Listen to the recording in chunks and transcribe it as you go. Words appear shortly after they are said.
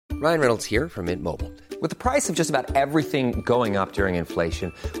Ryan Reynolds here from Mint Mobile. With the price of just about everything going up during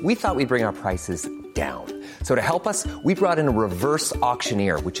inflation, we thought we'd bring our prices down. So to help us, we brought in a reverse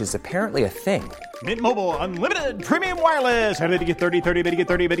auctioneer, which is apparently a thing. Mint Mobile Unlimited Premium Wireless. How to get 30, 30, bit to get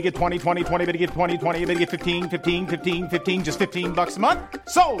 30, bit to get 20, 20, 20, bit to get 20, 20, bit to get 15, 15, 15, 15, just $15 a month?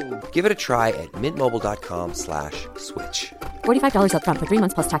 Sold! Give it a try at mintmobile.com/switch. $45 up front for 3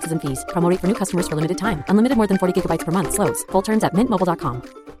 months plus taxes and fees. Promo rate for new customers for limited time. Unlimited more than 40 gigabytes per month. Slows full terms at mintmobile.com.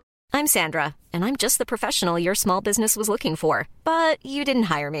 I'm Sandra, and I'm just the professional your small business was looking for. But you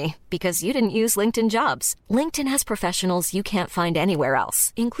didn't hire me because you didn't use LinkedIn Jobs. LinkedIn has professionals you can't find anywhere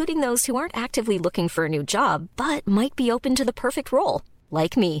else, including those who aren't actively looking for a new job, but might be open to the perfect role,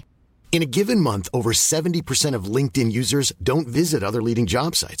 like me. In a given month, over 70% of LinkedIn users don't visit other leading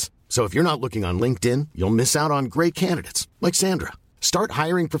job sites. So if you're not looking on LinkedIn, you'll miss out on great candidates like Sandra. Start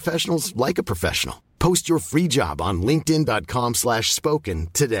hiring professionals like a professional. Post your free job on linkedin.com/spoken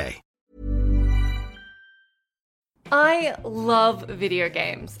today. I love video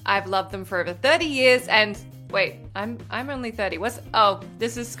games. I've loved them for over 30 years and wait, I'm only 30.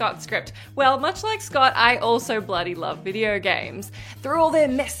 This is Scott's script. Well, much like Scott, I also bloody love video games, through all their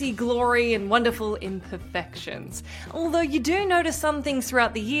messy glory and wonderful imperfections. Although you do notice some things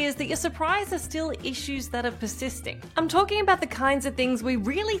throughout the years that you're surprised are still issues that are persisting. I'm talking about the kinds of things we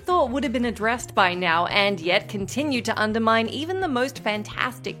really thought would have been addressed by now and yet continue to undermine even the most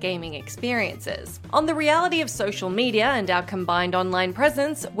fantastic gaming experiences. On the reality of social media and our combined online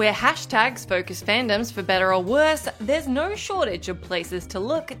presence, where hashtags focus fandoms for better or worse, there's no shortage of places to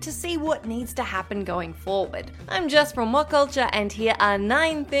look to see what needs to happen going forward. I'm Jess from What Culture, and here are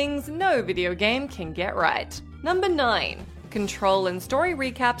 9 things no video game can get right. Number 9. Control and story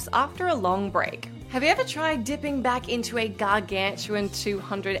recaps after a long break. Have you ever tried dipping back into a gargantuan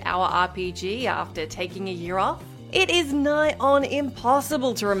 200-hour RPG after taking a year off? It is nigh on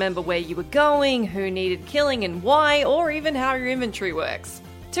impossible to remember where you were going, who needed killing and why, or even how your inventory works.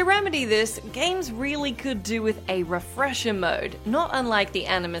 To remedy this, games really could do with a refresher mode, not unlike the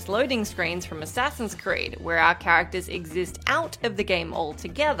Animus loading screens from Assassin's Creed, where our characters exist out of the game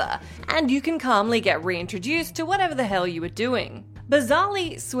altogether, and you can calmly get reintroduced to whatever the hell you were doing.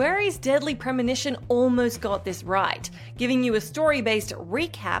 Bizarrely, Swery's Deadly Premonition almost got this right, giving you a story-based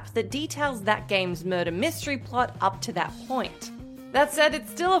recap that details that game's murder mystery plot up to that point. That said, it's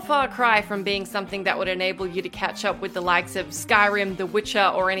still a far cry from being something that would enable you to catch up with the likes of Skyrim, The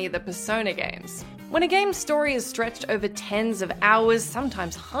Witcher, or any of the Persona games. When a game's story is stretched over tens of hours,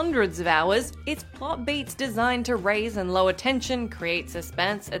 sometimes hundreds of hours, its plot beats designed to raise and lower tension, create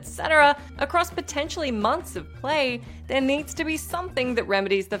suspense, etc. across potentially months of play, there needs to be something that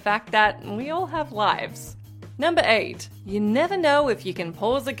remedies the fact that we all have lives. Number 8. You never know if you can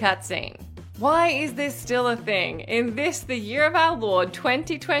pause a cutscene. Why is this still a thing? In this, the year of our Lord,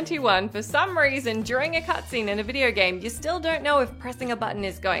 2021, for some reason, during a cutscene in a video game, you still don't know if pressing a button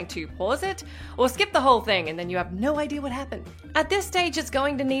is going to pause it, or skip the whole thing and then you have no idea what happened. At this stage, it's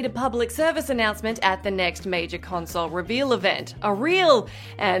going to need a public service announcement at the next major console reveal event.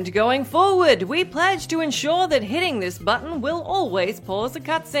 And going forward, we pledge to ensure that hitting this button will always pause a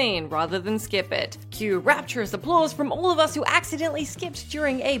cutscene, rather than skip it. Cue rapturous applause from all of us who accidentally skipped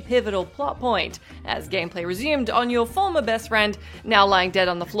during a pivotal plot point, as gameplay resumed on your former best friend, now lying dead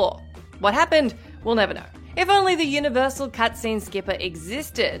on the floor. What happened? We'll never know. If only the universal cutscene skipper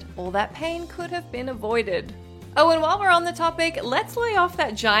existed, all that pain could have been avoided. Oh, and while we're on the topic, let's lay off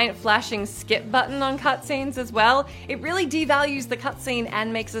that giant flashing skip button on cutscenes as well. It really devalues the cutscene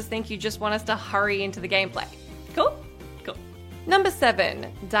and makes us think you just want us to hurry into the gameplay. Cool? Cool. Number 7.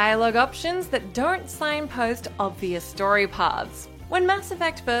 Dialogue options that don't signpost obvious story paths. When Mass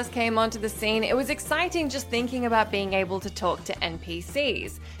Effect first came onto the scene, it was exciting just thinking about being able to talk to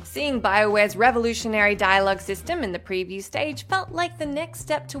NPCs. Seeing BioWare's revolutionary dialogue system in the preview stage felt like the next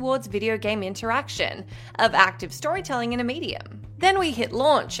step towards video game interaction, of active storytelling in a medium. Then we hit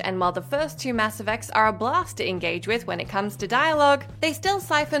launch, and while the first 2 Mass Effects are a blast to engage with when it comes to dialogue, they still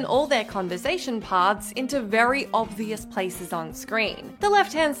siphon all their conversation paths into very obvious places on screen. The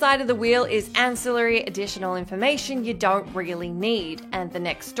left-hand side of the wheel is ancillary additional information you don't really need, and the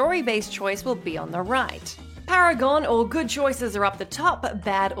next story-based choice will be on the right. Paragon or good choices are up the top,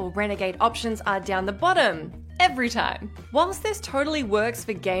 bad or renegade options are down the bottom. Every time. Whilst this totally works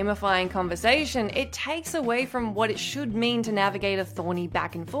for gamifying conversation, it takes away from what it should mean to navigate a thorny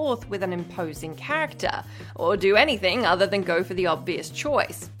back and forth with an imposing character, or do anything other than go for the obvious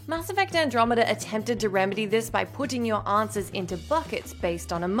choice. Mass Effect Andromeda attempted to remedy this by putting your answers into buckets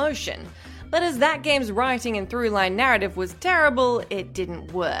based on emotion, but as that game's writing and through-line narrative was terrible, it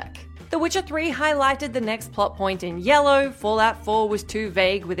didn't work. The Witcher 3 highlighted the next plot point in yellow, Fallout 4 was too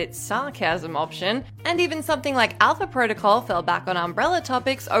vague with its sarcasm option, and even something like Alpha Protocol fell back on umbrella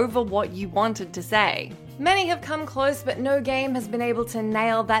topics over what you wanted to say. Many have come close, but no game has been able to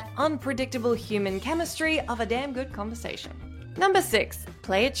nail that unpredictable human chemistry of a damn good conversation. Number 6.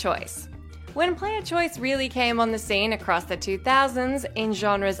 Player choice. When player choice really came on the scene across the 2000s, in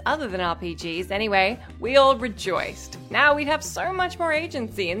genres other than RPGs anyway, we all rejoiced. Now we'd have so much more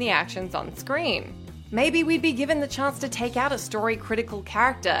agency in the actions on screen. Maybe we'd be given the chance to take out a story-critical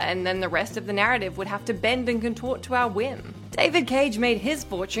character, and then the rest of the narrative would have to bend and contort to our whim. David Cage made his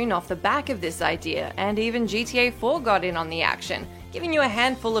fortune off the back of this idea, and even GTA 4 got in on the action, giving you a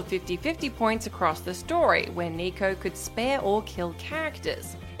handful of 50-50 points across the story, where Nico could spare or kill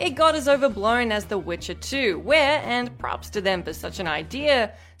characters. It got as overblown as The Witcher 2, where, and props to them for such an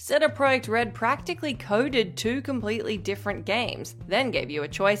idea, CD Projekt Red practically coded 2 completely different games, then gave you a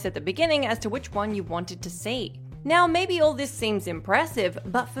choice at the beginning as to which one you wanted to see. Now, maybe all this seems impressive,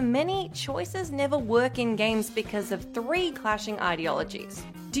 but for many, choices never work in games because of 3 clashing ideologies.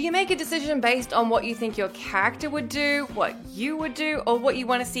 Do you make a decision based on what you think your character would do, what you would do, or what you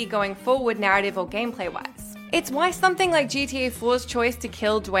want to see going forward narrative or gameplay-wise? It's why something like GTA 4's choice to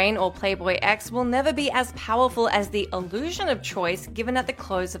kill Dwayne or Playboy X will never be as powerful as the illusion of choice given at the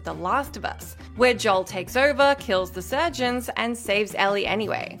close of The Last of Us, where Joel takes over, kills the surgeons, and saves Ellie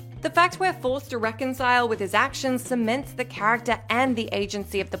anyway. The fact we're forced to reconcile with his actions cements the character and the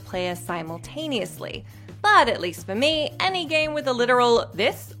agency of the player simultaneously. But at least for me, any game with a literal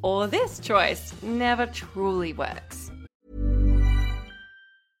this or this choice never truly works.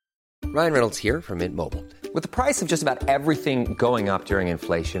 Ryan Reynolds here from Mint Mobile. With the price of just about everything going up during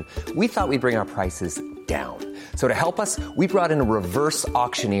inflation, we thought we'd bring our prices down. So to help us, we brought in a reverse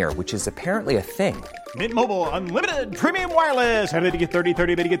auctioneer, which is apparently a thing. Mint Mobile Unlimited Premium Wireless. How to get 30,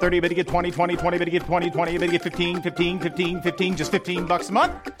 30, bit to get 30, bit to get 20, 20, 20, bit to get 20, 20, bit to get 15, 15, 15, 15, just $15 a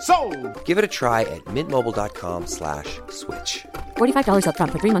month? Sold! Give it a try at mintmobile.com/switch. $45 up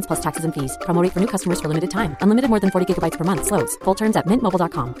front for 3 months plus taxes and fees. Promo rate for new customers for limited time. Unlimited more than 40 gigabytes per month. Slows full terms at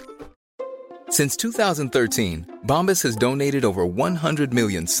mintmobile.com. Since 2013, Bombas has donated over 100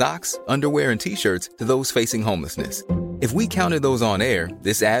 million socks, underwear, and T-shirts to those facing homelessness. If we counted those on air,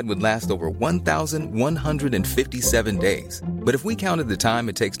 this ad would last over 1,157 days. But if we counted the time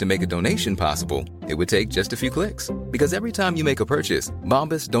it takes to make a donation possible, it would take just a few clicks. Because every time you make a purchase,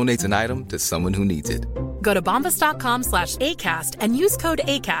 Bombas donates an item to someone who needs it. Go to bombas.com/ACAST and use code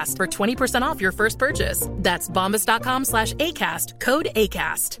ACAST for 20% off your first purchase. That's bombas.com/ACAST, code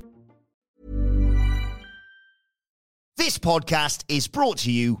ACAST. This podcast is brought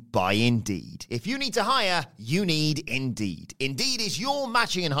to you by Indeed. If you need to hire, you need Indeed. Indeed is your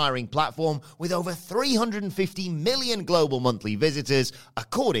matching and hiring platform with over 350 million global monthly visitors,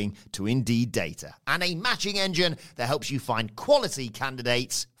 according to Indeed data, and a matching engine that helps you find quality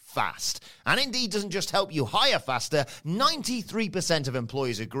candidates fast. And Indeed doesn't just help you hire faster. 93% of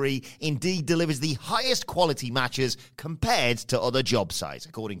employers agree Indeed delivers the highest quality matches compared to other job sites,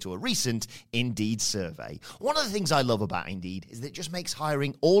 according to a recent Indeed survey. One of the things I love about Indeed is that it just makes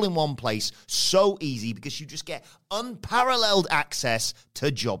hiring all in one place so easy because you just get unparalleled access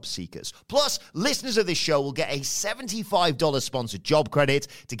to job seekers. Plus, listeners of this show will get a $75 sponsored job credit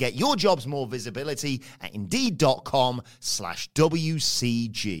to get your jobs more visibility at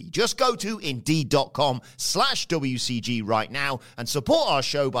Indeed.com/WCG. Just go to Indeed.com/WCG right now and support our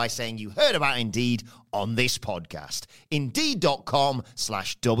show by saying you heard about Indeed on this podcast.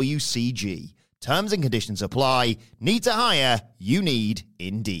 Indeed.com/WCG. Terms and conditions apply. Need to hire? You need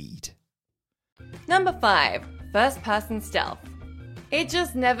Indeed. Number 5. First-person stealth. It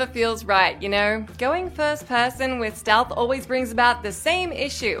just never feels right, you know? Going first-person with stealth always brings about the same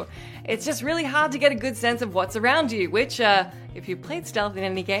issue. It's just really hard to get a good sense of what's around you, which, if you played stealth in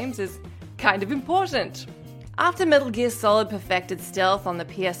any games, is kind of important. After Metal Gear Solid perfected stealth on the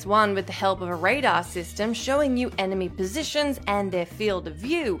PS1 with the help of a radar system showing you enemy positions and their field of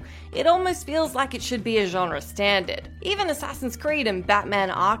view, it almost feels like it should be a genre standard. Even Assassin's Creed and Batman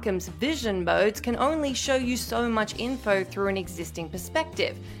Arkham's vision modes can only show you so much info through an existing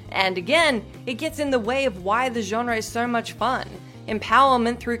perspective. And again, it gets in the way of why the genre is so much fun.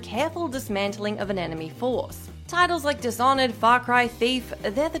 Empowerment through careful dismantling of an enemy force. Titles like Dishonored, Far Cry, Thief,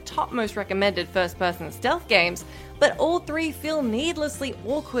 they're the top most recommended first-person stealth games, but all 3 feel needlessly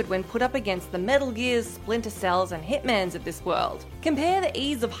awkward when put up against the Metal Gears, Splinter Cells, and Hitmans of this world. Compare the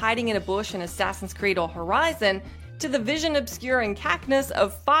ease of hiding in a bush in Assassin's Creed or Horizon to the vision-obscuring cackness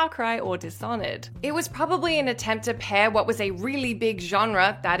of Far Cry or Dishonored. It was probably an attempt to pair what was a really big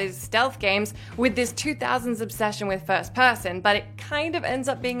genre, that is stealth games, with this 2000s obsession with first person, but it kind of ends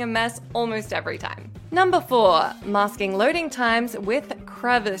up being a mess almost every time. Number 4, masking loading times with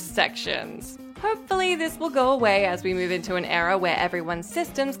crevice sections. Hopefully this will go away as we move into an era where everyone's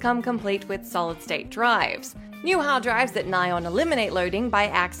systems come complete with solid-state drives. New hard drives that nigh on eliminate loading by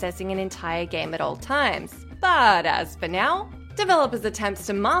accessing an entire game at all times. But as for now, developers' attempts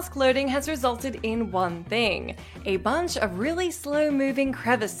to mask loading has resulted in one thing: a bunch of really slow-moving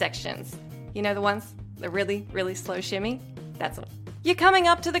crevice sections. You know the ones? The really, really slow shimmy? That's one. You're coming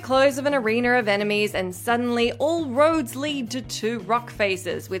up to the close of an arena of enemies and suddenly all roads lead to 2 rock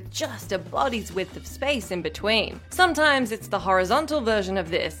faces with just a body's width of space in between. Sometimes it's the horizontal version of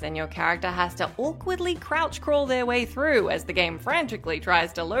this and your character has to awkwardly crouch crawl their way through as the game frantically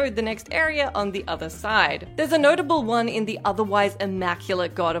tries to load the next area on the other side. There's a notable one in the otherwise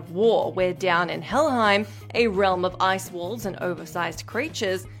immaculate God of War, where down in Helheim, a realm of ice walls and oversized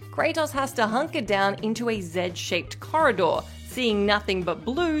creatures, Kratos has to hunker down into a Z-shaped corridor, seeing nothing but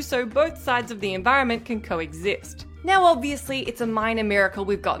blue so both sides of the environment can coexist. Now obviously it's a minor miracle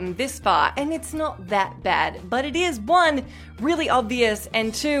we've gotten this far, and it's not that bad, but it is 1, really obvious,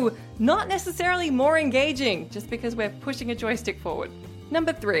 and 2, not necessarily more engaging, just because we're pushing a joystick forward.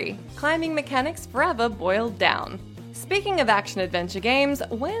 Number 3, climbing mechanics forever boiled down. Speaking of action-adventure games,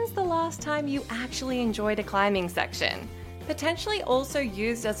 when's the last time you actually enjoyed a climbing section? Potentially also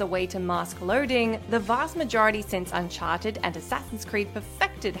used as a way to mask loading, the vast majority since Uncharted and Assassin's Creed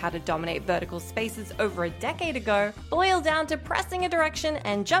perfected how to dominate vertical spaces over a decade ago, boil down to pressing a direction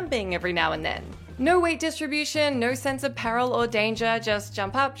and jumping every now and then. No weight distribution, no sense of peril or danger, just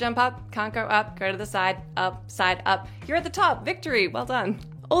jump up, can't go up, go to the side, up, you're at the top, victory, well done.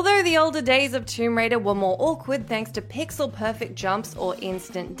 Although the older days of Tomb Raider were more awkward thanks to pixel-perfect jumps or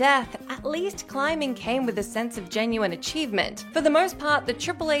instant death, at least climbing came with a sense of genuine achievement. For the most part, the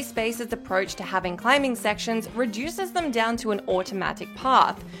AAA Space's approach to having climbing sections reduces them down to an automatic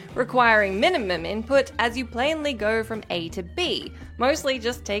path, requiring minimum input as you plainly go from A to B, mostly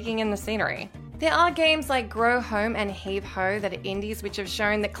just taking in the scenery. There are games like Grow Home and Heave Ho that are indies which have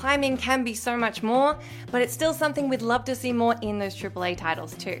shown that climbing can be so much more, but it's still something we'd love to see more in those AAA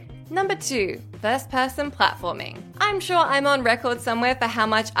titles too. Number 2, first-person platforming. I'm sure I'm on record somewhere for how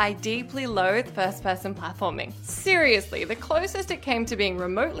much I deeply loathe first-person platforming. Seriously, the closest it came to being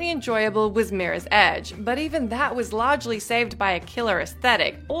remotely enjoyable was Mirror's Edge, but even that was largely saved by a killer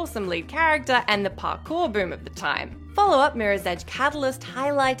aesthetic, awesome lead character, and the parkour boom of the time. Follow-up Mirror's Edge Catalyst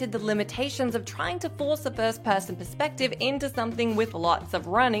highlighted the limitations of trying to force a first-person perspective into something with lots of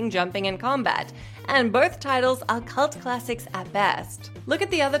running, jumping, and combat, and both titles are cult classics at best. Look at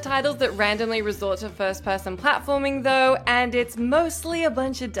the other titles that randomly resort to first-person platforming though, and it's mostly a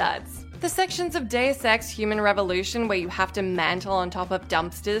bunch of duds. The sections of Deus Ex Human Revolution where you have to mantle on top of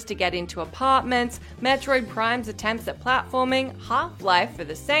dumpsters to get into apartments, Metroid Prime's attempts at platforming, Half-Life for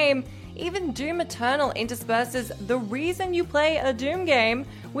the same, even Doom Eternal intersperses the reason you play a Doom game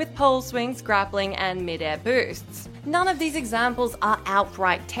with pole swings, grappling, and mid-air boosts. None of these examples are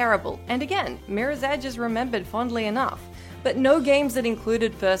outright terrible, and again, Mirror's Edge is remembered fondly enough. But no games that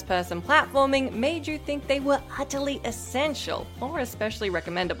included first-person platforming made you think they were utterly essential or especially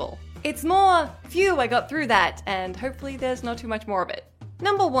recommendable. It's more, phew, I got through that, and hopefully there's not too much more of it.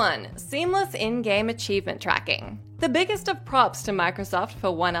 Number 1, seamless in-game achievement tracking. The biggest of props to Microsoft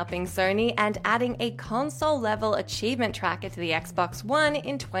for one-upping Sony and adding a console-level achievement tracker to the Xbox One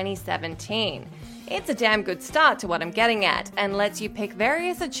in 2017. It's a damn good start to what I'm getting at, and lets you pick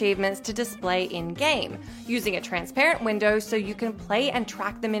various achievements to display in-game, using a transparent window so you can play and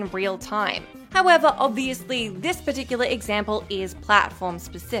track them in real time. However, obviously, this particular example is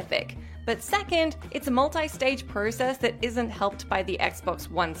platform-specific. But second, it's a multi-stage process that isn't helped by the Xbox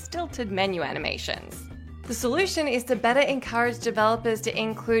One's stilted menu animations. The solution is to better encourage developers to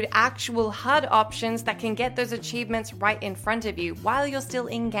include actual HUD options that can get those achievements right in front of you while you're still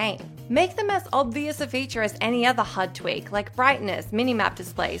in-game. Make them as obvious a feature as any other HUD tweak, like brightness, minimap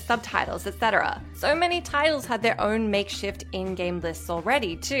displays, subtitles, etc. So many titles had their own makeshift in-game lists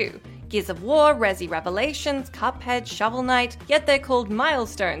already too. Gears of War, Resi Revelations, Cuphead, Shovel Knight, yet they're called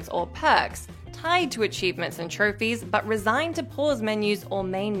milestones or perks, tied to achievements and trophies, but resigned to pause menus or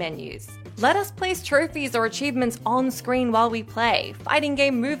main menus. Let us place trophies or achievements on screen while we play, fighting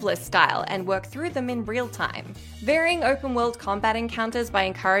game move list style, and work through them in real time. Varying open world combat encounters by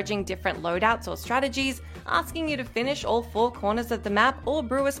encouraging different loadouts or strategies, asking you to finish all 4 corners of the map or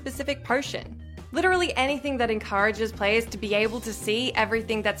brew a specific potion. Literally anything that encourages players to be able to see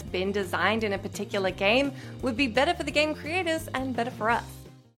everything that's been designed in a particular game would be better for the game creators and better for us.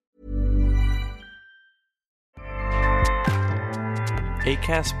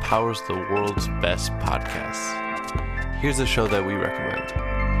 Acast powers the world's best podcasts. Here's a show that we recommend.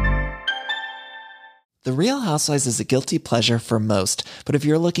 The Real Housewives is a guilty pleasure for most, but if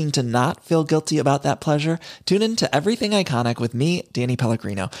you're looking to not feel guilty about that pleasure, tune in to Everything Iconic with me, Danny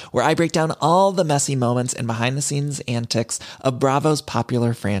Pellegrino, where I break down all the messy moments and behind-the-scenes antics of Bravo's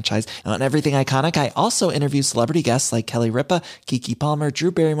popular franchise. And on Everything Iconic, I also interview celebrity guests like Kelly Ripa, Keke Palmer,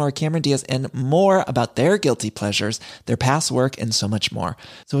 Drew Barrymore, Cameron Diaz, and more about their guilty pleasures, their past work, and so much more.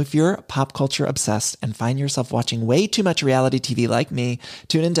 So if you're pop culture obsessed and find yourself watching way too much reality TV like me,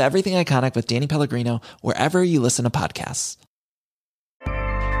 tune in to Everything Iconic with Danny Pellegrino, wherever you listen to podcasts.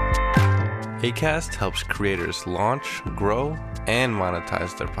 Acast helps creators launch, grow, and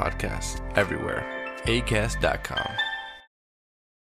monetize their podcasts everywhere. Acast.com.